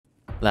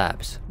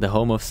Labs, the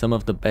home of some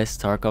of the best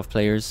Tarkov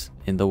players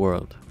in the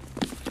world.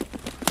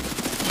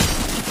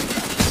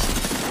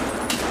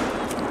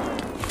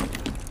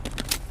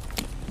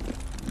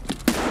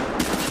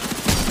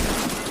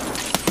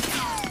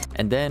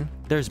 And then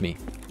there's me.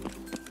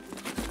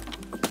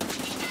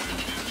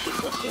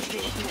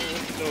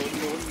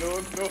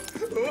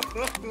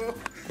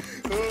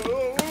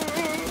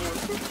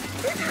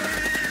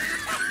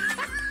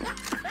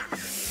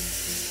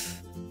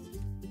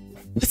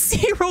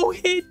 Zero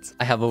hit!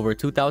 I have over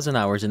 2,000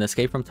 hours in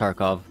Escape from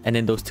Tarkov, and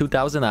in those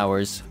 2,000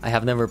 hours, I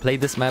have never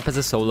played this map as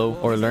a solo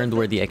or learned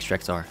where the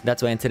extracts are.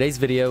 That's why in today's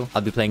video,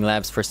 I'll be playing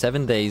labs for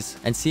 7 days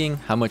and seeing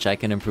how much I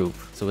can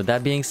improve. So with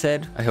that being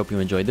said, I hope you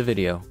enjoyed the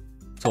video.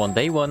 So on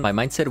day 1, my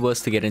mindset was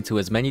to get into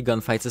as many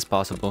gunfights as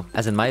possible,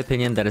 as in my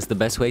opinion that is the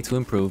best way to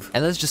improve,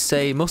 and let's just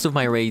say most of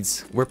my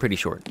raids were pretty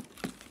short.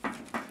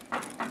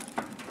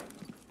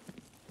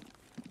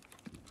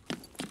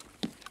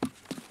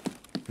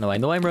 Now I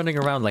know I'm running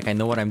around like I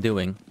know what I'm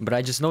doing, but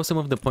I just know some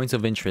of the points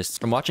of interest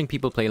from watching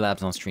people play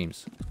labs on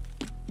streams.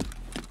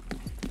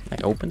 Can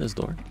I open this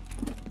door?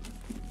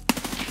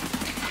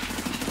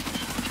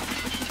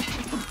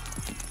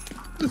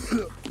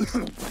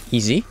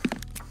 Easy.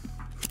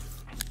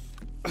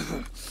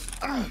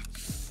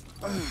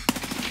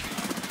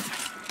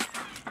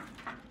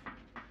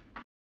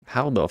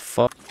 How the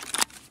fuck?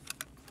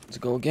 Let's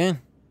go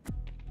again.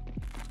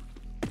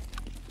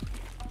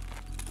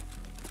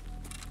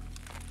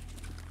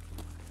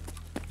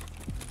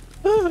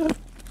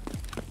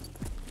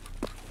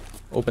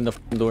 Open the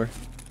door.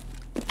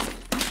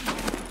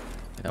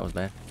 That was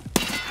bad.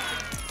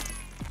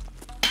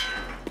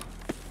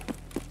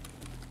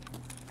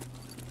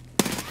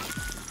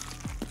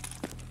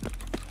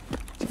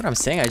 That's what I'm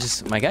saying.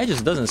 My guy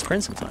just doesn't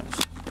sprint sometimes.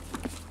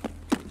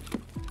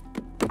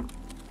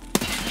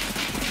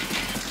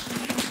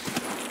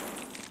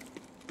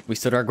 We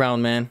stood our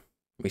ground, man.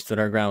 We stood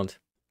our ground.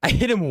 I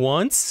hit him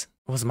once?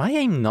 Was my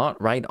aim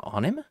not right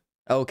on him?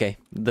 Oh, okay.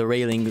 The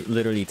railing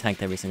literally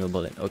tanked every single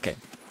bullet. Okay.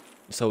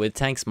 So it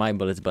tanks my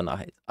bullets, but not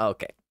his.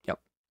 Okay. Yep.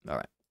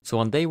 Alright. So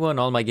on day 1,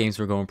 all my games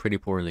were going pretty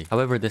poorly.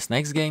 However, this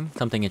next game,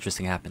 something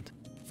interesting happened.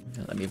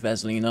 Let me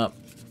Vaseline up.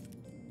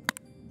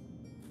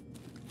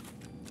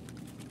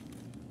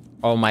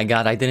 Oh my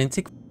god, I didn't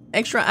take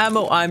extra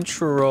ammo. I'm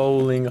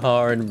trolling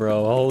hard,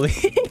 bro. Holy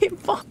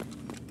fuck.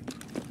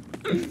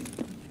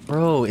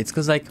 Bro, it's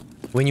because, like,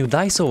 when you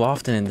die so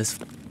often in this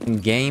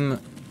game,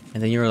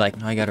 and then you're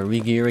like, I gotta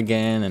re-gear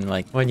again, and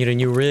like, I need a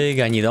new rig,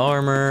 I need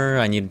armor,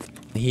 I need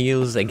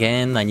heals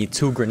again, I need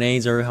 2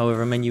 grenades or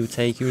however many you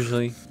take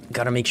usually.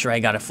 Gotta make sure I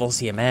got a full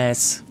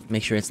CMS,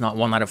 make sure it's not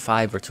 1 out of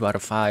 5 or 2 out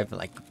of 5.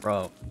 Like,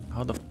 bro,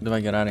 how the f do I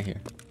get out of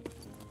here?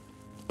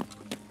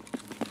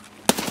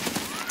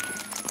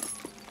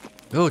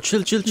 Yo,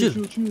 chill. Yo,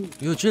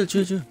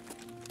 chill.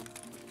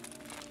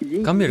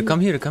 Come here.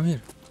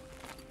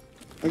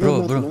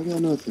 Bro. I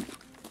got nothing.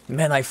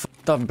 Man, I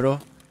fucked up, bro.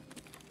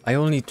 I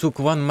only took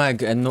 1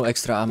 mag and no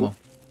extra ammo.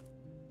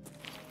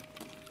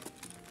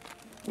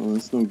 Oh,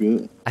 that's no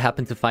good. I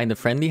happened to find a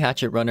friendly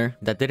hatchet runner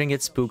that didn't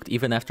get spooked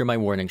even after my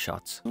warning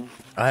shots.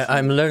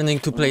 I'm learning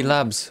to play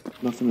labs.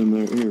 Nothing in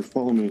there. Here,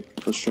 follow me.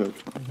 Let's check.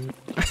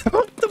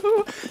 What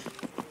the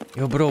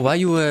Yo, bro, why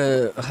you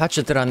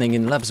hatchet running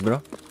in labs,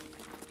 bro?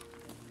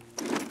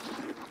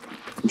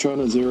 I'm trying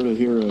to 0 to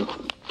hero.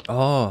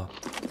 Oh,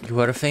 you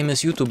are a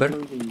famous YouTuber?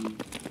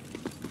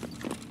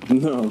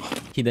 No.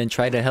 He then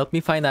tried to help me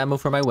find ammo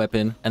for my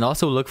weapon and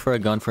also look for a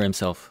gun for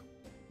himself.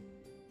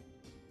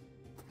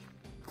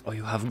 Oh,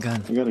 you have a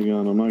gun. I got a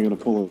gun. I'm not gonna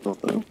pull it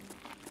off though.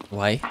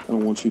 Why? I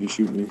don't want you to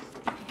shoot me.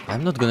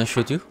 I'm not gonna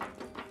shoot you.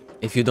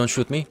 If you don't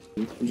shoot me,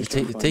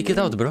 take it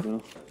out, bro.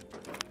 Now.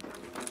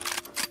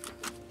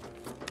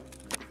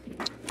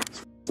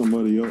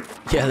 Somebody up.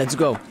 Yeah, let's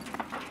go.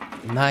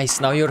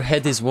 Nice, now your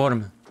head is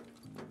warm.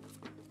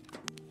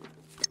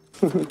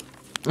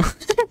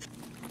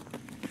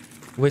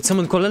 Wait,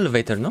 someone call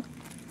elevator, no?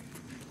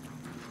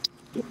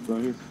 Yep,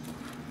 right here.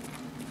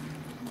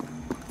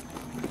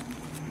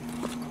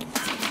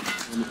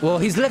 Whoa,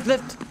 he's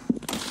left.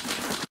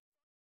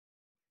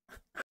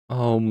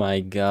 Oh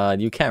my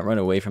god, you can't run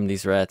away from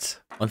these rats.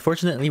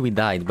 Unfortunately, we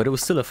died, but it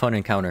was still a fun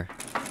encounter.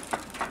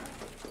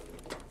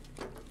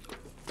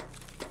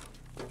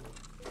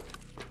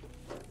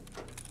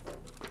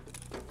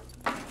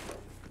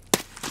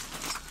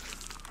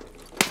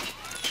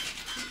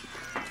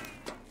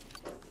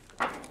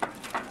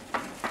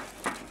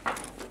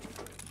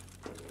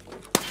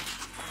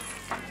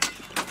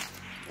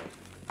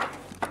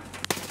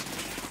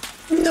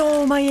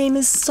 No, my aim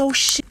is so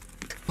shit.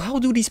 How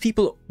do these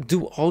people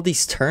do all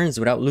these turns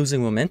without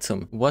losing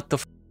momentum? What the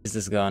f is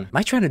this gun? Am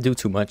I trying to do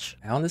too much?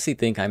 I honestly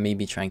think I may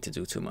be trying to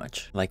do too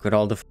much. Like with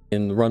all the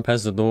f***ing run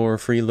past the door,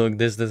 free look,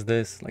 this.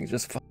 Like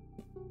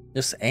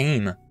just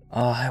aim.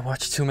 Oh, I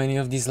watched too many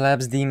of these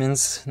labs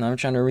demons. Now I'm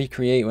trying to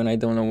recreate when I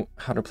don't know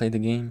how to play the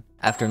game.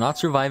 After not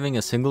surviving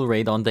a single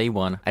raid on day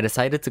 1, I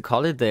decided to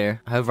call it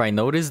there. However, I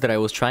noticed that I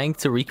was trying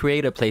to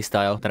recreate a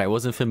playstyle that I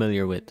wasn't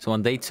familiar with. So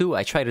on day 2,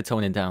 I tried to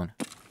tone it down.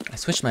 I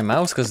switched my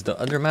mouse because the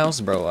other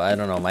mouse, bro, I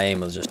don't know. My aim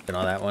was just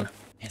on that one.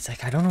 It's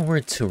like, I don't know where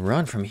to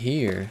run from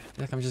here. I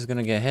feel like I'm just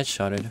gonna get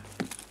headshotted.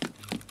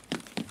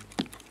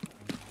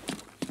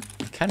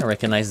 I kind of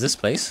recognize this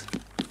place.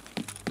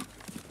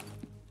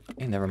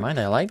 Hey, never mind,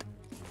 I lied.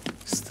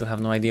 Still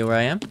have no idea where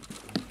I am.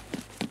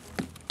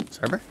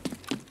 Server?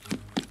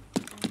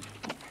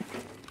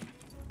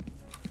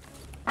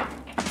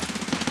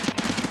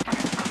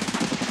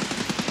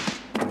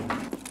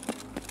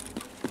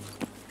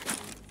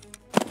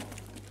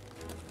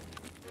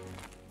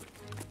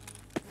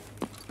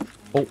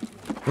 Oh.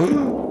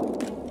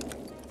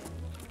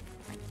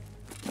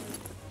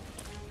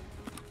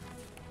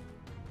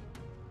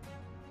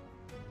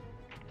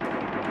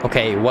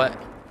 Okay, what?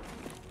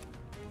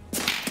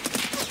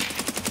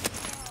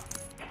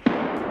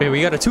 Wait,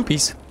 we got a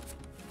two-piece.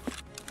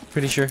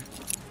 Pretty sure.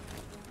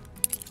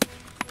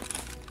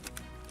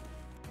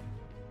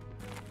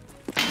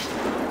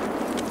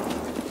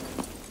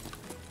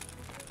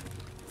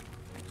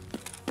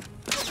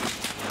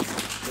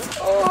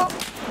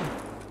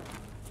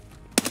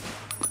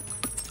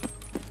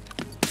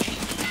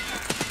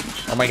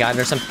 Oh my god,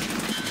 there's some...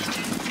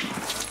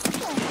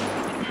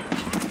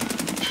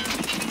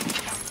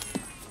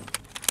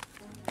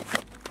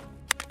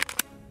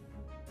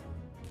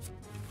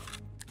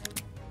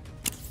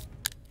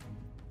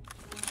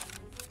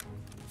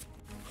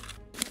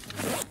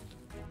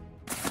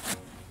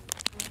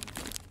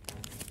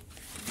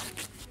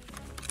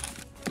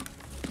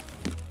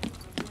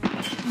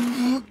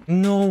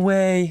 No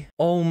way.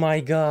 Oh my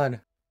god.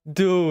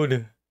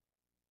 Dude.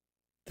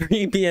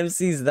 3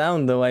 PMCs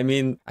down though. I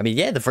mean,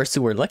 yeah, the first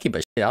two were lucky,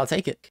 but shit, I'll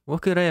take it.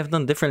 What could I have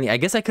done differently? I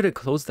guess I could have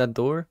closed that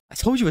door. I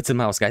told you it's a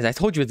mouse, guys. I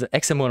told you it's an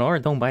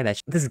XM1R. Don't buy that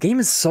shit. This game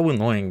is so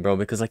annoying, bro,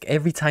 because like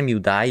every time you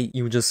die,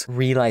 you just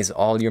realize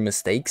all your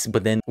mistakes.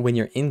 But then when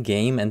you're in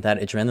game and that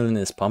adrenaline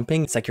is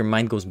pumping, it's like your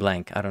mind goes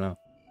blank. I don't know.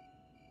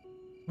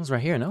 It was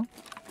right here, no?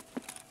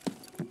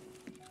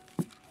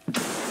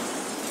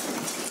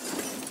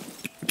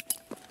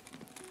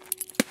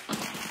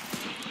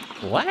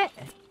 What?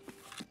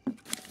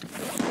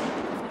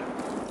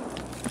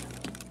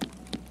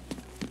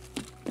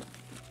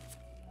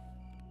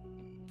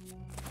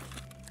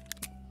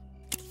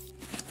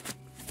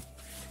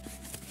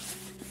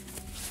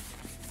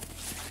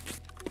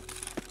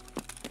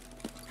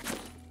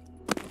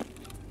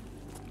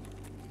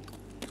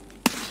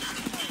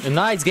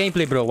 Nice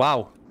gameplay, bro.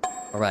 Wow.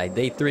 All right,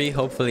 day 3.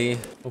 Hopefully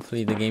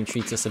the game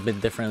treats us a bit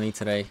differently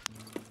today.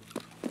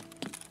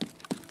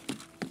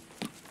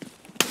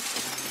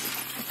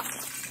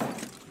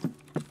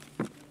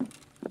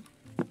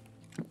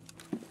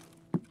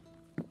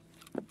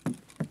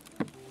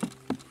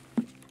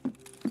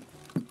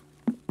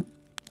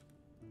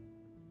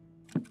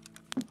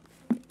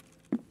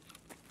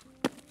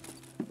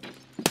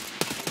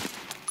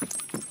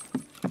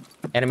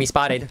 Enemy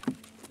spotted.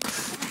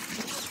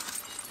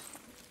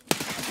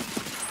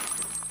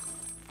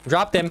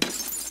 Dropped him.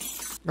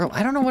 Bro,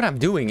 I don't know what I'm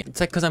doing. It's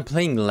like because I'm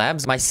playing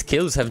labs, my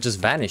skills have just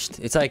vanished.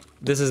 It's like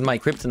this is my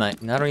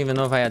kryptonite. I don't even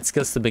know if I had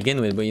skills to begin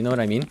with, but you know what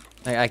I mean?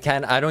 I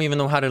don't even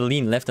know how to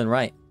lean left and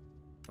right.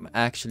 I'm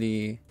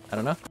actually, I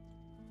don't know.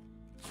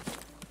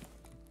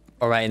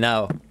 All right,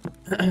 now.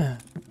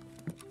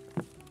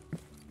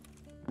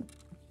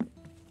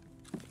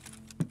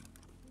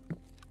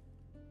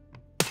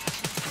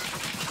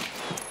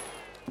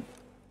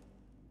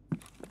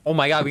 Oh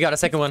my god, we got a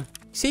second one.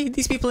 See,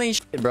 these people ain't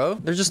shit, bro.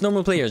 They're just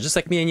normal players, just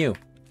like me and you.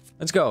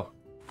 Let's go.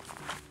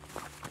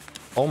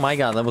 Oh my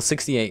god, level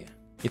 68.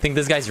 You think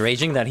this guy's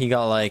raging that he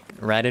got, like,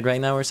 ratted right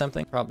now or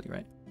something? Probably,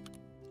 right?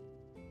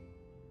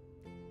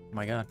 Oh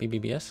my god,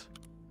 BBBS.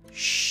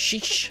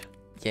 Sheesh.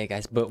 Yeah,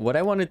 guys, but what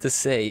I wanted to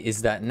say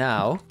is that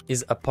now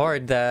is a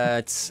part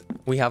that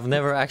we have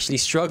never actually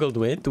struggled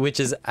with,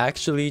 which is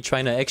actually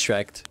trying to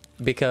extract.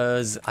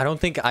 Because I don't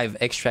think I've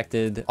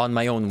extracted on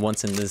my own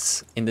once in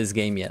this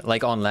game yet,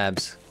 like on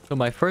labs. So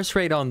my first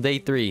raid on day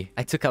 3,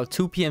 I took out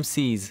 2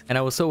 PMCs, and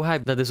I was so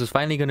hyped that this was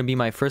finally going to be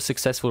my first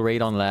successful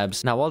raid on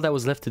labs. Now all that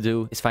was left to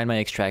do is find my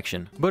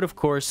extraction. But of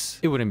course,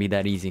 it wouldn't be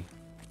that easy.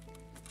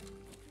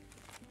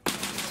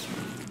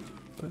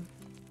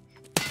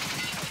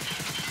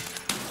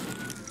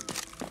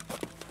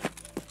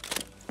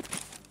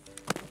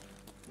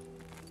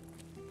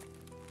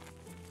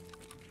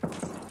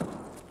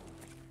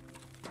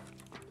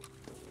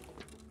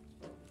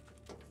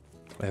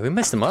 Wait, we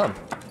messed him up.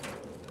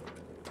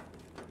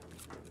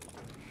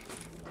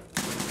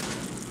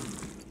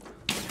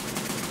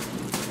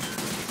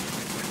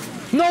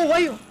 No,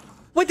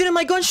 why didn't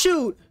my gun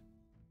shoot?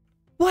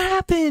 What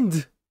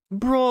happened?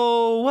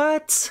 Bro,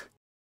 what?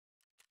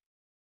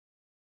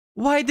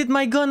 Why did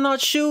my gun not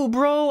shoot,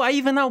 bro? I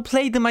even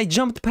outplayed him. I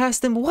jumped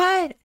past him.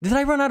 What? Did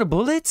I run out of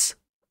bullets?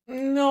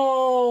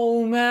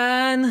 No,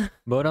 man.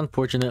 But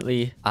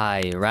unfortunately,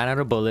 I ran out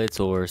of bullets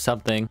or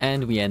something,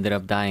 and we ended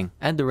up dying.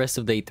 And the rest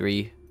of day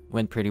 3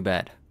 went pretty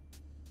bad.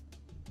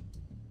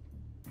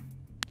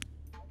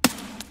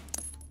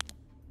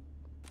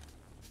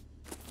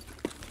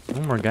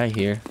 One more guy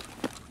here.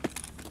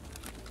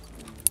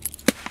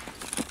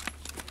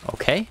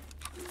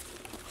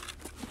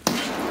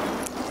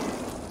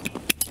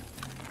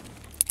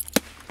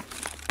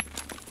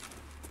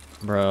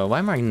 Bro, why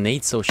am my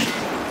nades so shit?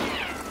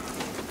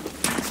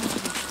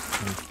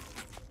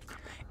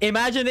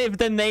 Imagine if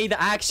the nade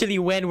actually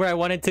went where I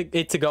wanted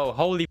it to go.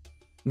 Holy...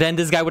 Then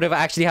this guy would have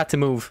actually had to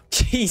move.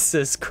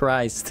 Jesus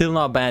Christ. Still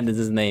not banned is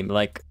his name.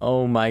 Like,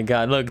 oh my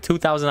god. Look,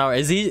 2,000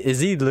 hours. Is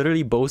he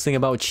literally boasting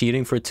about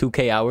cheating for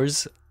 2k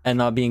hours and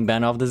not being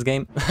banned off this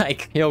game?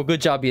 Like, yo, good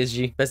job,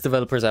 BSG. Best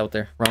developers out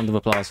there. Round of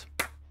applause.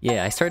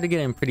 Yeah, I started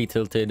getting pretty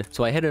tilted,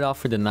 so I headed off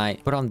for the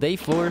night. But on day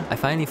 4, I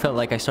finally felt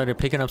like I started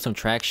picking up some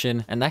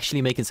traction and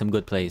actually making some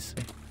good plays.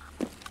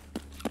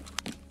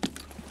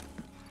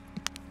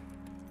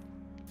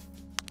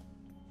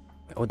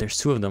 Oh, there's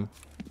 2 of them.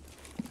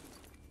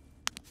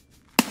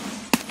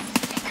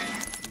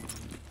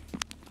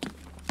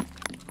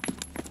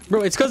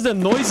 Bro, it's because the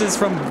noises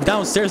from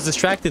downstairs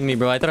distracted me,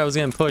 bro. I thought I was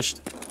getting pushed.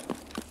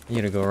 I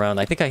need to go around.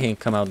 I think I can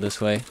come out this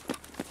way.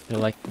 They're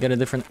like, get a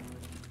different...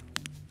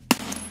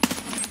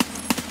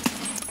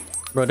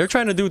 Bro, they're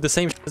trying to do the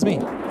same shit as me.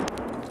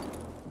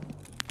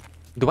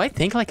 Do I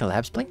think like a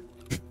labs play?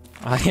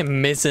 I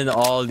am missing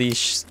all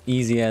these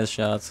easy-ass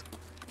shots.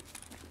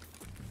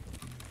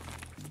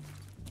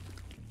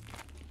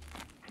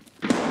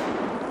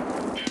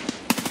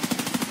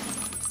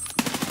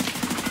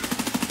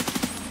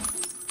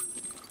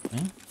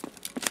 Okay.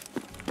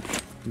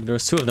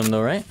 There's 2 of them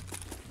though, right?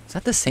 Is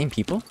that the same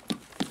people?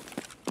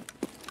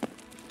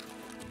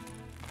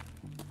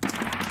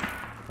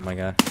 Oh my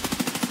god.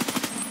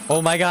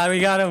 Oh my god, we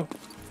got him!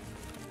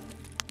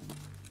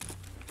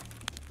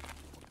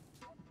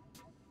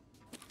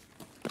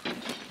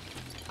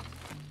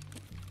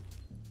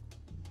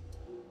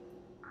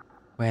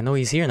 Wait, I know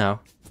he's here now.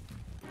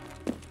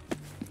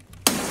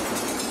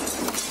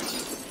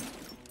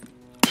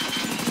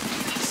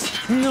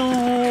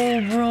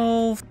 No,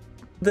 bro!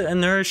 The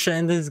inertia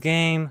in this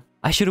game.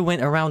 I should have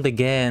went around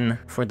again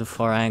for the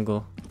far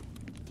angle.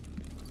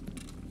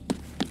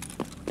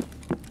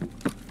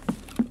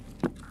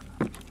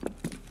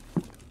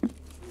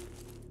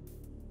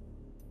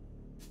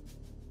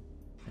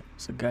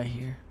 There's a guy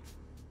here.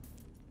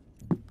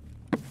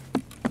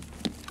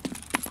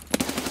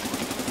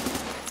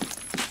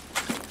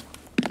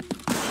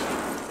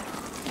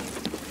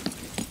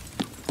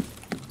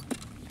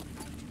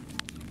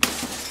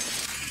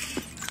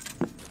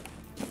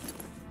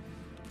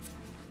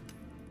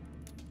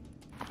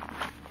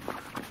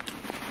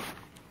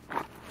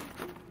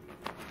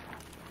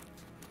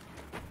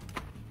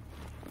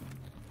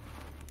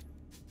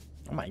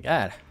 Oh my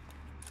god.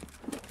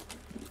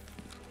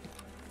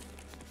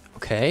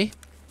 Okay.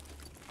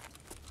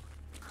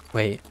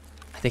 Wait.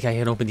 I think I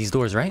can open these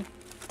doors, right?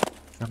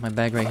 Got my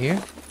bag right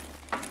here.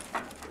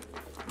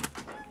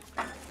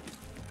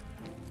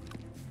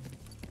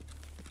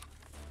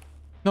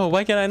 No,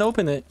 why can't I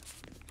open it?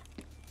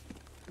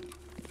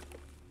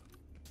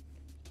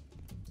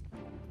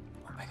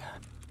 Oh my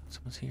god.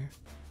 Someone's here.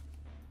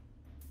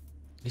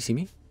 Did he see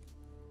me?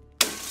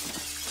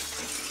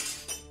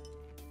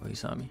 Oh, he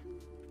saw me.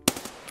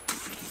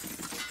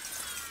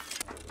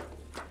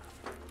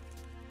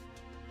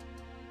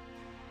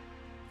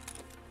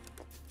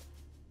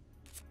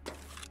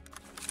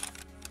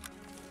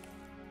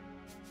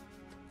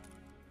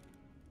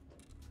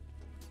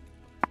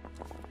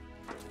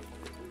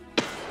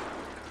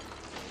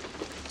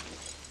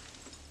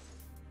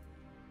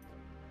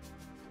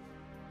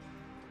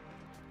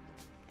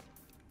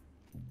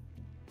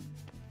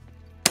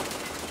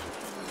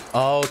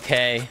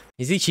 Okay.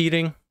 Is he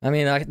cheating? I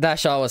mean, that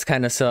shot was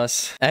kind of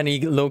sus. And he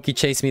low-key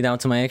chased me down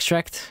to my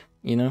extract,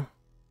 you know?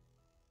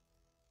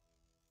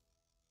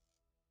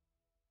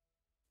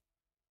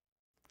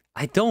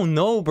 I don't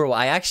know, bro.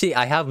 I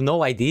have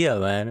no idea,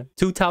 man.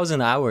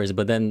 2,000 hours,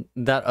 but then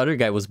that other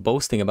guy was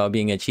boasting about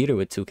being a cheater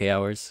with 2k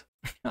hours.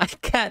 I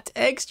can't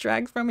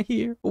extract from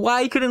here.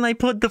 Why couldn't I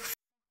put the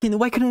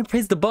why couldn't I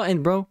press the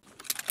button, bro?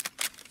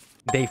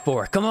 Day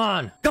 4. Come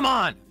on. Come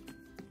on.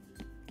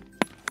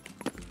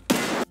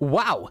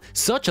 Wow,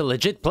 such a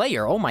legit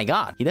player. Oh my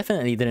god. He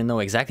definitely didn't know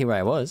exactly where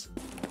I was.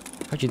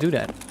 How'd you do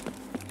that?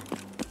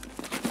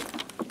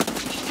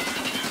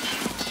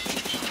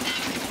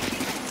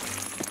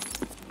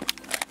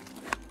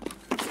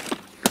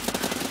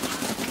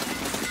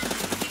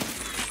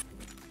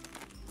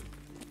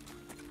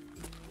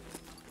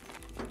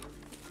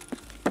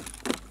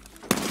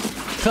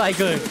 Like,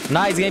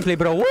 nice gameplay,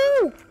 bro.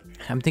 Woo!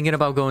 I'm thinking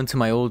about going to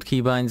my old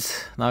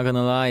keybinds. Not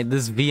gonna lie,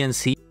 this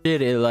VNC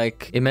shit,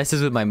 it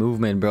messes with my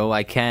movement, bro.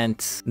 I can't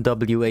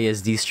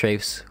WASD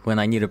strafes when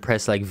I need to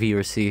press like V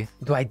or C.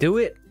 Do I do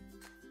it?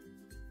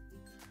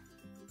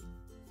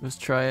 Let's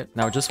try it.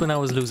 Now, just when I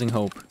was losing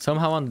hope,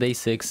 somehow on day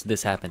 6,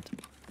 this happened.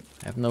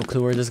 I have no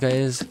clue where this guy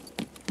is.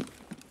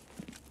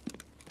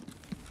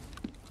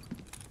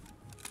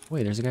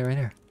 Wait, there's a guy right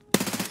here.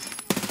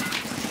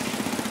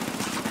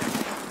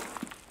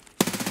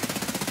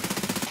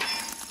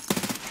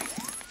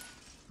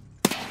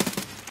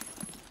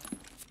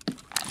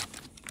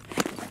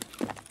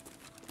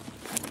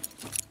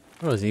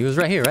 Where was he? He was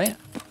right here, right?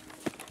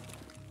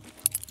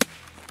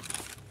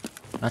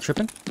 Not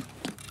tripping?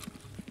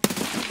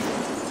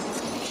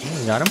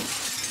 Okay, got him.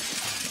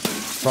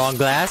 Wrong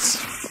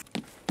glass.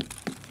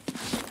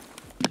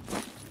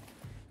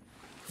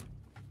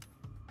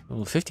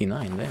 Level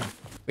 59 there.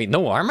 Wait,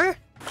 no armor?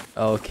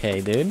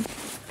 Okay, dude.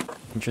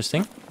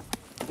 Interesting.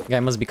 Guy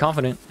must be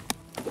confident.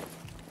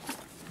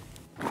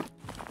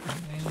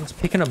 He's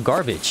picking up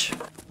garbage.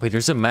 Wait,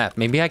 there's a map.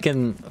 Maybe I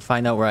can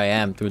find out where I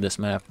am through this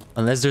map.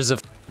 Unless there's a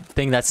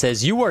thing that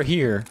says you are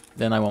here,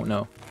 then I won't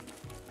know.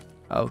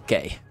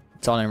 Okay.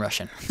 It's all in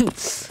Russian.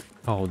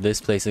 Oh,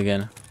 this place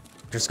again.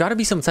 There's got to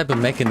be some type of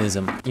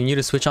mechanism. You need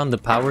to switch on the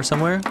power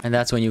somewhere, and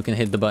that's when you can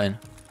hit the button.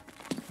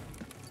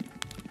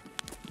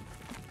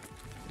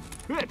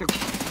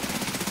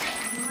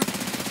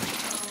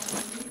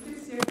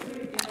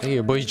 Hey,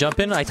 your boys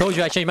jumping? I told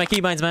you I changed my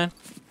keybinds, man.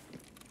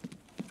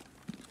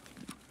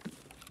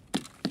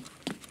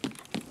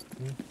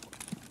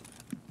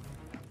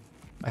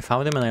 I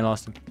found him and I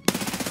lost him.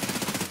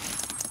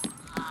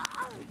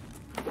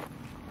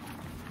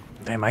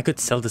 Damn, I could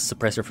sell this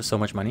suppressor for so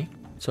much money.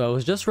 So I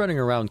was just running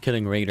around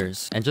killing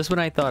raiders, and just when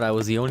I thought I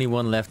was the only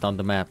one left on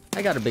the map,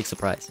 I got a big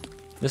surprise.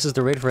 This is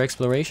the raid for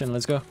exploration.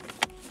 Let's go.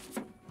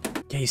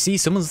 Yeah, you see,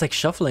 someone's like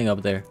shuffling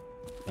up there.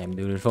 Damn,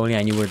 dude, if only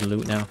I knew where to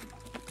loot now.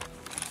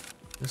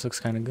 This looks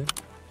kind of good.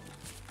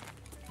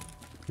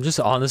 I'm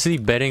just honestly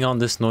betting on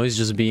this noise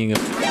just being a...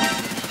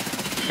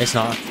 It's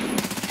not.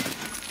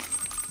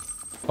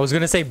 I was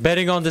gonna say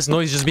betting on this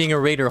noise just being a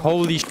raider.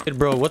 Holy shit,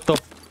 bro. What the...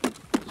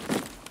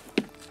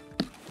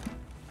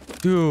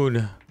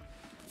 Dude.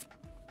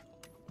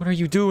 What are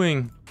you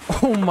doing?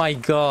 Oh my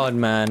god,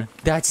 man.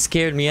 That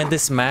scared me. And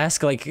this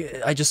mask,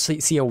 like, I just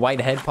see a white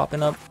head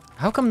popping up.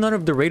 How come none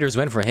of the raiders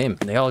went for him?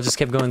 They all just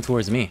kept going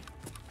towards me.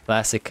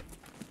 Classic.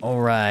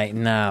 Alright,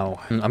 now.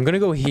 I'm gonna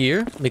go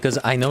here because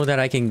I know that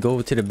I can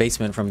go to the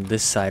basement from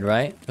this side,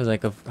 right? Because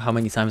like of how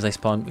many times I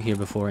spawned here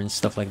before and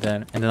stuff like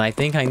that. And then I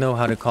think I know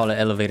how to call an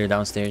elevator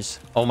downstairs.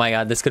 Oh my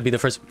god, this could be the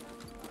first...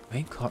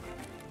 Wait, God.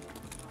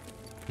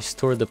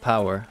 Restore the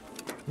power.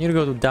 You need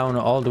to go down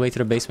all the way to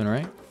the basement,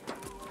 right?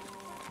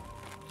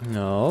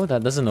 No,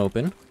 that doesn't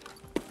open.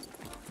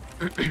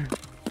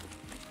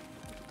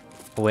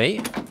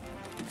 Wait.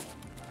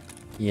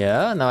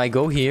 Yeah, now I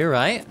go here,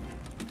 right?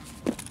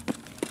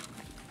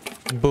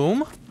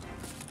 Boom.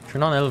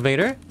 Turn on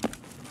elevator.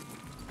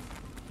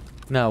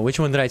 Now, which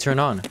one did I turn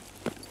on?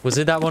 Was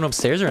it that one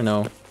upstairs or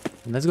no?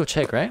 Let's go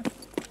check, right?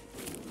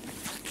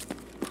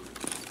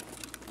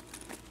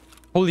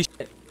 Holy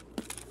shit.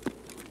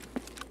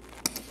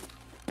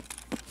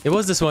 It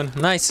was this one.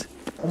 Nice.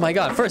 Oh my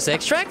god, first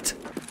extract?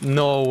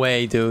 No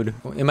way, dude.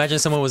 Imagine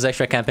someone was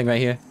extra camping right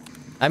here.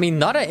 I mean,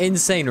 not an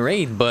insane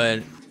raid, but...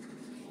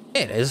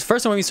 Hey, it's the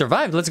first one we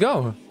survived. Let's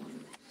go.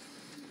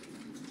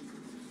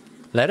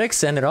 Let's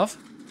send it off.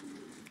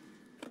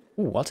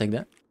 Ooh, I'll take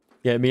that.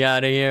 Get me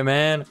out of here,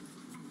 man.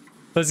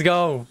 Let's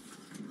go.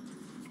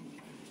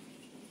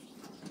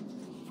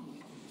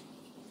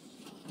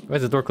 Why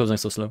is the door closing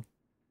so slow?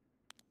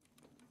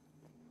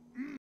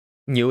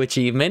 New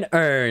achievement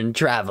earned,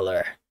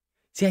 Traveler.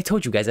 See, I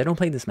told you guys, I don't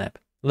play this map.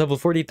 Level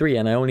 43,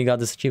 and I only got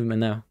this achievement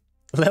now.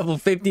 Level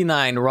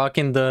 59,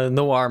 rocking the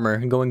no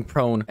armor, going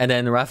prone. And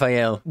then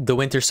Raphael, the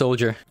Winter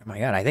Soldier. Oh my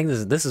god, I think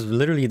this is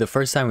literally the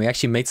first time we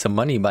actually made some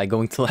money by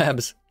going to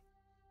labs.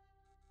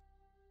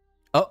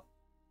 Oh.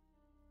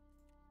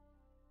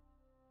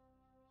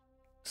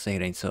 Say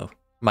it ain't so.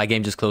 My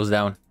game just closed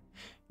down.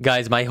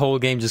 Guys, my whole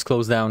game just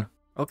closed down.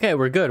 Okay,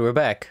 we're good, we're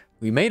back.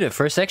 We made it,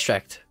 first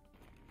extract.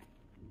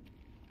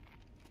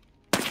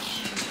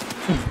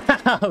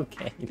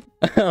 Okay.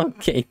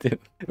 Okay, dude.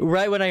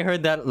 Right when I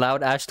heard that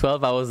loud Ash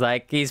 12, I was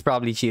like, he's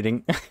probably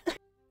cheating.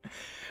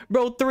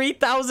 Bro,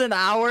 3,000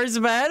 hours,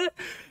 man?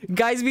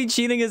 Guys be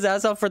cheating his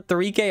ass off for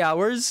 3k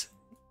hours?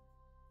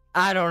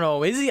 I don't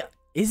know. Is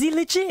he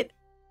legit?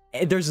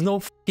 There's no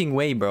fucking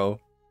way, bro.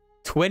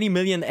 20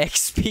 million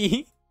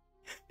XP?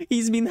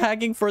 He's been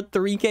hacking for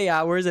 3k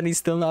hours and he's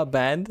still not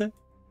banned?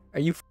 Are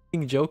you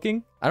fucking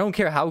joking? I don't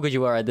care how good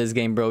you are at this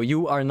game, bro.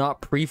 You are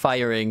not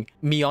pre-firing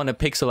me on a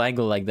pixel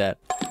angle like that.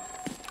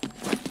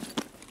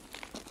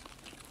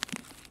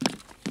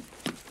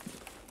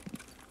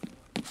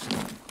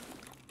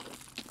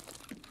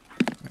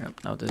 Yep,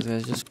 now this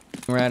guy's just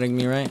ratting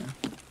me, right?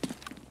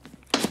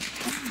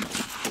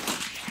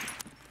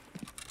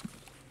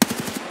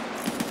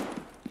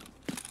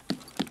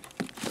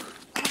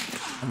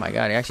 Oh my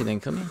god, he actually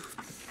didn't kill me.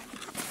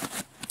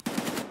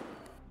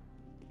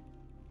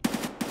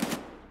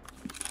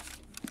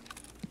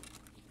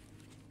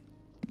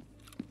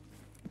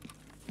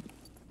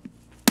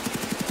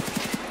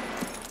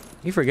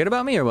 You forget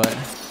about me or what?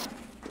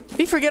 Did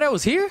he forget I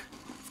was here?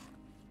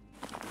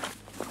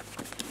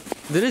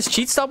 Did his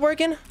cheat stop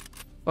working?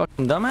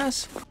 Fucking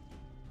dumbass.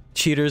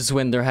 Cheaters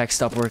when their hacks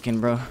stop working,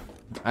 bro.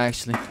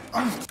 Actually.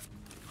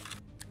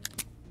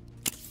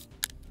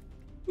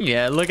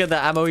 Yeah, look at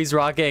the ammo he's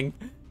rocking.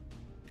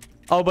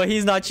 Oh, but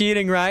he's not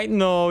cheating, right?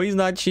 No, he's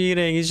not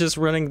cheating. He's just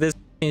running this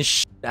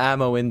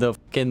ammo in the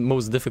fucking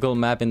most difficult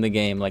map in the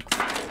game. Like,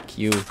 fuck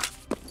you.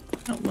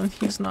 No, well,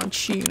 he's not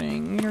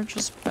cheating. You're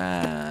just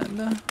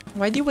bad.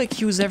 Why do you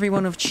accuse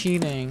everyone of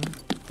cheating?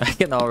 I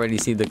can already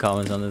see the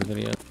comments on this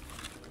video.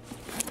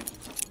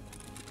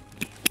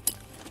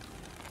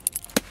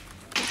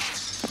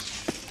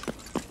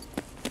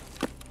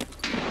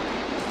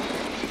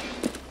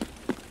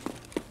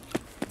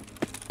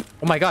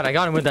 Oh my god, I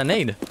got him with that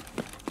nade.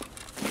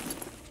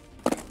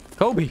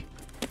 Kobe.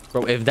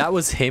 Bro, if that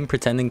was him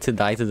pretending to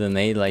die to the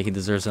nade, like, he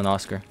deserves an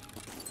Oscar.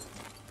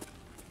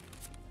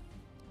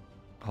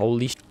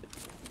 Holy shit.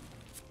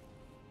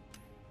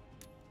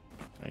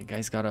 That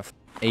guy's got a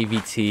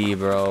AVT,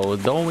 bro.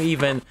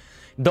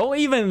 Don't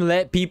even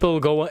let people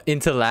go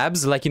into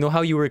labs. Like, you know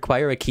how you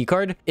require a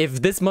keycard?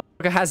 If this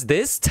motherfucker has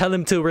this, tell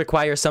him to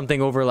require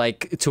something over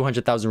like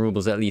 200,000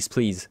 rubles at least,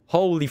 please.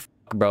 Holy f,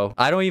 bro.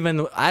 I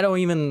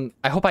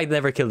hope I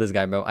never kill this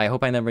guy, bro. I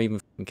hope I never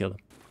even kill him.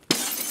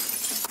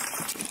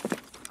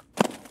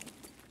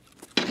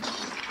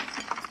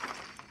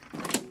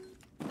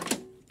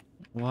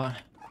 What?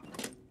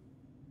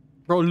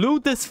 Bro,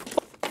 loot this f.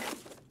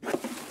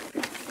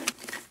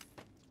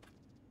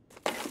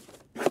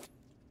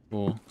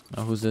 Cool.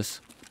 Now who's this?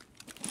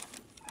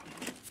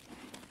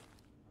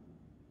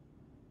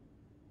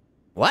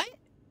 What?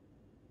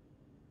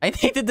 I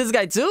hated this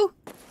guy too?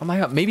 Oh my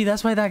god, maybe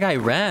that's why that guy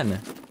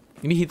ran.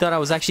 Maybe he thought I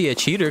was actually a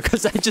cheater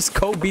because I just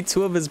beat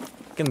 2 of his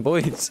fucking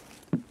boys.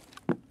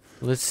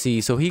 Let's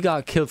see. So he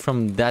got killed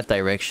from that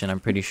direction, I'm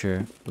pretty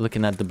sure.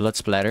 Looking at the blood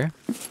splatter.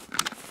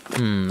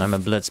 I'm a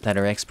blood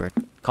splatter expert.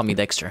 Call me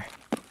Dexter.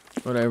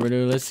 Whatever,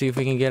 dude. Let's see if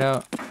we can get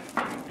out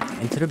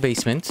into the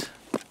basement.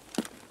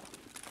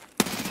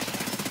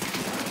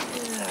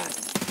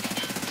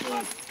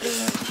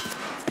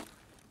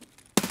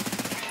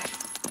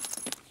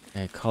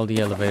 Okay, call the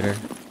elevator.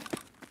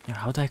 Yeah,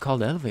 how do I call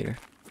the elevator?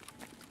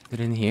 Is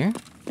it in here?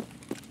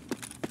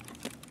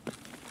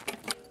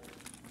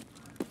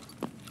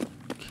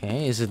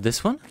 Okay, is it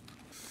this one?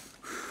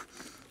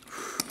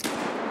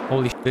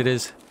 Holy shit, it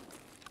is.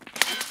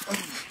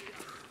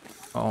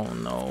 Oh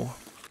no.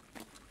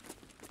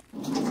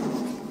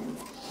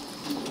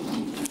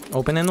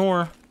 Open an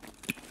door.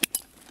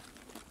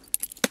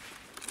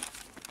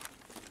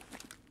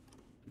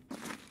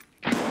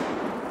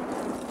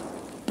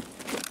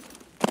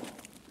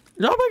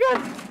 Oh my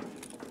god!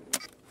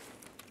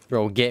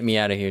 Bro, get me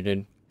out of here,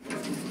 dude.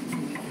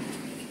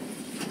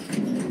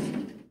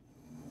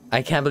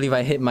 I can't believe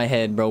I hit my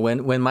head, bro.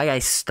 When my guy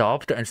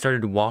stopped and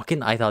started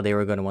walking, I thought they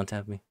were gonna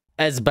one-tap me.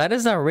 As bad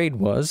as that raid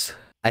was,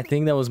 I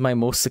think that was my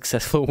most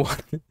successful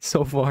one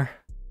so far.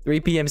 3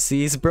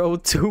 PMCs, bro.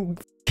 2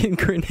 fucking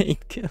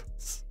grenade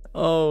kills.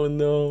 Oh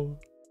no.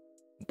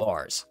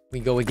 Bars. We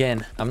go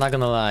again. I'm not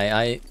gonna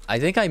lie. I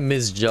think I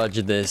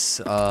misjudged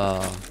this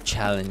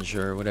challenge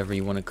or whatever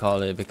you want to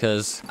call it,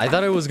 because I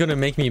thought it was gonna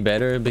make me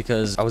better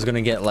because I was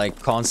gonna get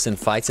like constant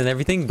fights and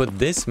everything, but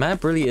this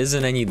map really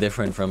isn't any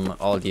different from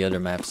all the other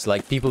maps.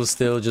 Like, people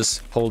still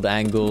just hold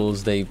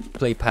angles, they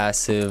play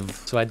passive.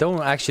 So I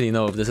don't actually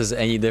know if this is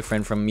any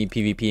different from me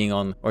PvPing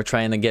on or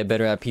trying to get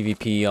better at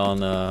PvP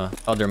on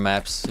other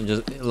maps.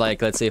 Just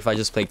like, let's say if I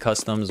just play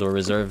customs or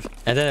reserve,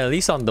 and then at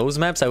least on those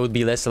maps I would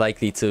be less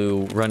likely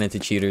to run into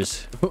cheaters.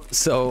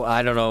 So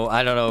I don't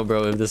know,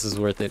 bro, if this is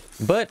worth it,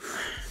 but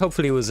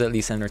hopefully it was at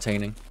least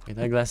entertaining. Okay,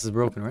 that glass is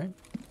broken, right?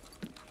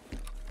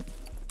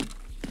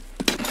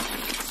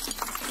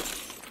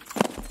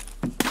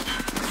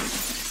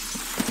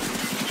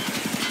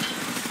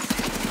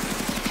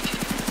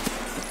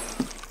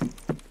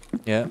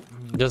 Yeah,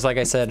 just like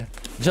I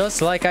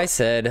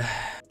said.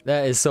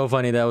 That is so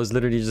funny that I was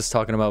literally just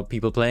talking about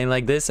people playing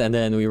like this, and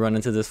then we run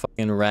into this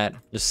fucking rat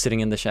just sitting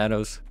in the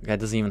shadows. The guy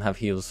doesn't even have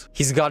heals.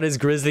 He's got his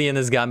grizzly in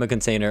his gamma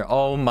container.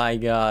 Oh my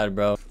god,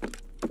 bro.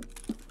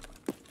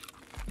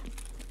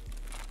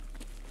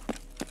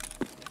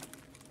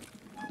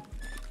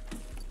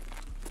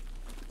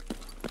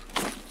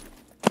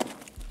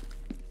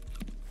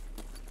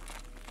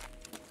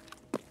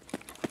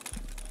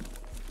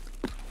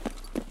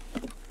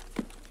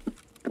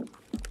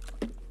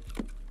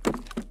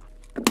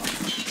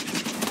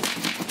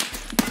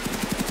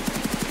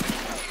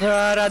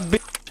 Ah, that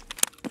bitch.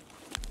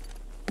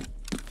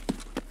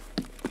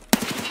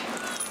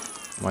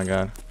 Oh my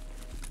god.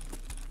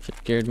 Shit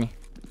scared me.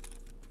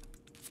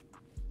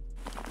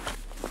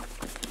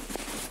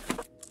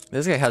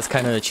 This guy has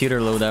kind of a cheater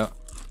loadout.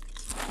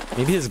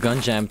 Maybe his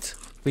gun jammed.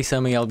 Please tell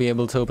me I'll be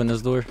able to open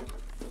this door.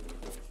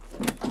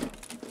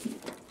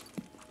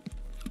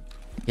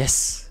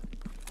 Yes.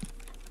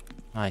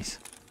 Nice.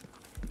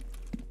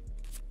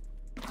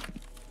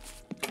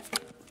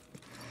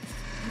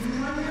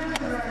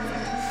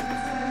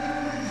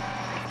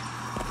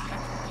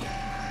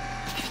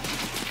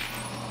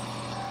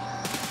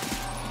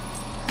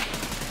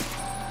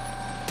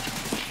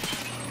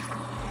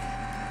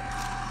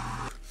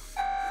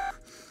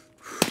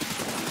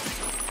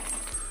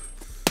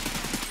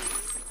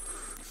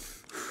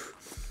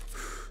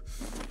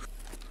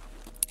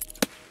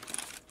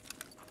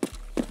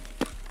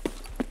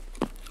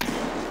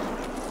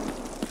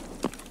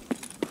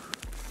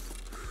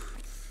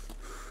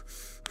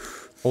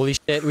 Holy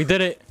shit, we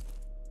did it.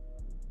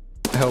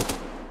 I hope.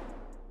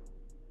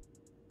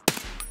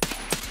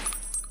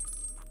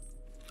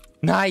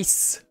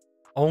 Nice.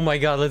 Oh my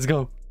god, let's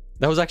go.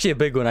 That was actually a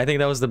big one. I think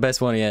that was the best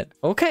one yet.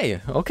 Okay.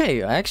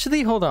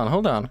 Actually, hold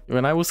on.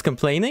 When I was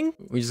complaining,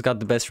 we just got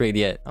the best raid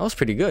yet. That was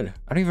pretty good.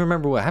 I don't even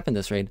remember what happened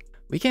this raid.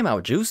 We came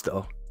out juiced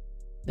though.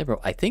 Yeah,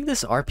 bro, I think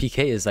this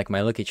RPK is like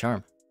my lucky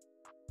charm.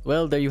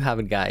 Well, there you have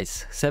it,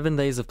 guys. 7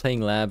 days of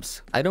playing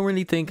labs. I don't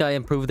really think I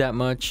improved that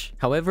much.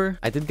 However,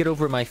 I did get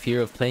over my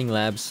fear of playing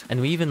labs,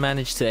 and we even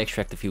managed to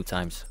extract a few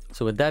times.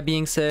 So with that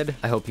being said,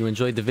 I hope you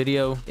enjoyed the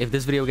video. If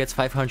this video gets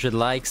 500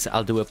 likes,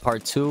 I'll do a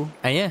part 2.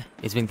 And yeah,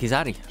 it's been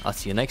Kizati. I'll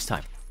see you next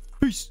time.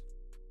 Peace!